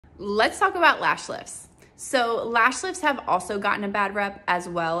let's talk about lash lifts. So lash lifts have also gotten a bad rep as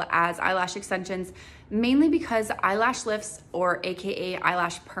well as eyelash extensions, mainly because eyelash lifts, or AKA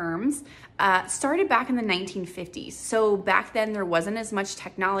eyelash perms, started back in the 1950s. So back then there wasn't as much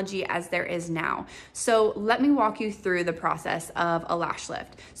technology as there is now. So let me walk you through the process of a lash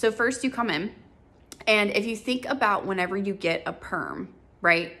lift. So first you come in, and if you think about whenever you get a perm,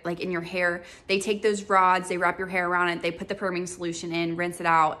 right? Like in your hair, they take those rods, they wrap your hair around it, they put the perming solution in, rinse it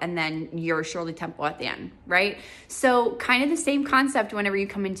out, and then your Shirley Temple at the end, right? So kind of the same concept whenever you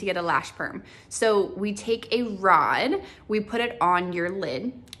come in to get a lash perm. So we take a rod, we put it on your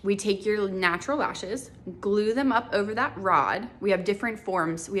lid, we take your natural lashes, glue them up over that rod. We have different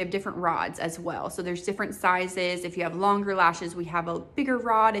forms, we have different rods as well. So there's different sizes. If you have longer lashes, we have a bigger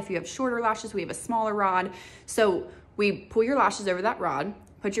rod. If you have shorter lashes, we have a smaller rod. So we pull your lashes over that rod,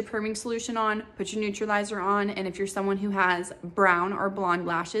 put your perming solution on, put your neutralizer on, and if you're someone who has brown or blonde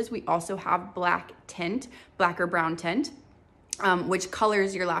lashes, we also have black tint, black or brown tint, which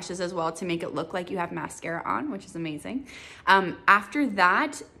colors your lashes as well to make it look like you have mascara on, which is amazing. After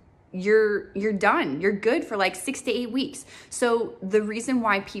that, you're done. You're good for like 6 to 8 weeks. So the reason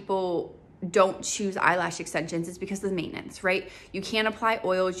why people don't choose eyelash extensions is because of the maintenance, right? You can't apply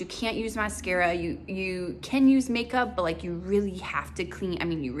oils, you can't use mascara, you can use makeup, but like you really have to clean. I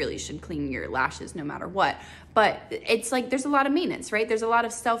mean, you really should clean your lashes no matter what, but it's like there's a lot of maintenance, right? There's a lot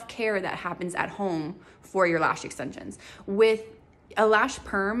of self-care that happens at home for your lash extensions. With a lash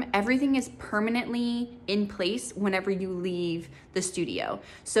perm, everything is permanently in place whenever you leave the studio.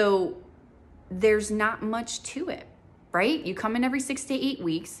 So there's not much to it, right? You come in every 6 to 8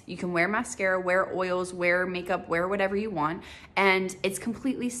 weeks. You can wear mascara, wear oils, wear makeup, wear whatever you want, and it's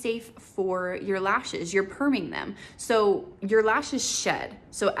completely safe for your lashes. You're perming them. So your lashes shed.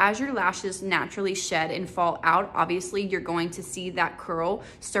 So as your lashes naturally shed and fall out, obviously you're going to see that curl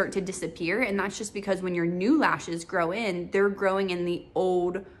start to disappear. And that's just because when your new lashes grow in, they're growing in the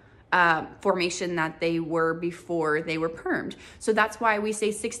old formation that they were before they were permed. So that's why we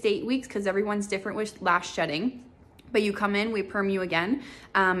say 6 to 8 weeks, because everyone's different with lash shedding. But you come in, we perm you again,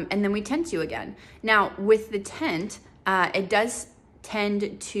 and then we tent you again. Now, with the tent, it does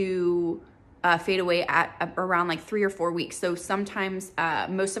tend to fade away at around like 3 or 4 weeks. So sometimes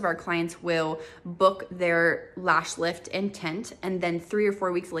most of our clients will book their lash lift and tent, and then 3 or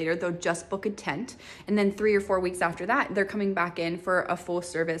 4 weeks later, they'll just book a tent. And then 3 or 4 weeks after that, they're coming back in for a full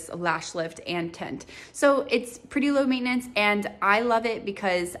service lash lift and tent. So it's pretty low maintenance, and I love it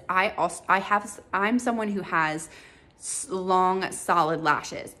because I'm someone who has long solid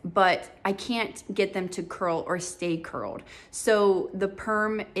lashes, but I can't get them to curl or stay curled. So the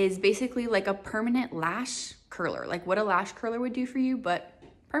perm is basically like a permanent lash curler, like what a lash curler would do for you, but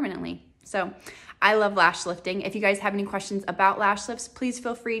permanently. So I love lash lifting. If you guys have any questions about lash lifts, please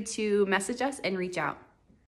feel free to message us and reach out.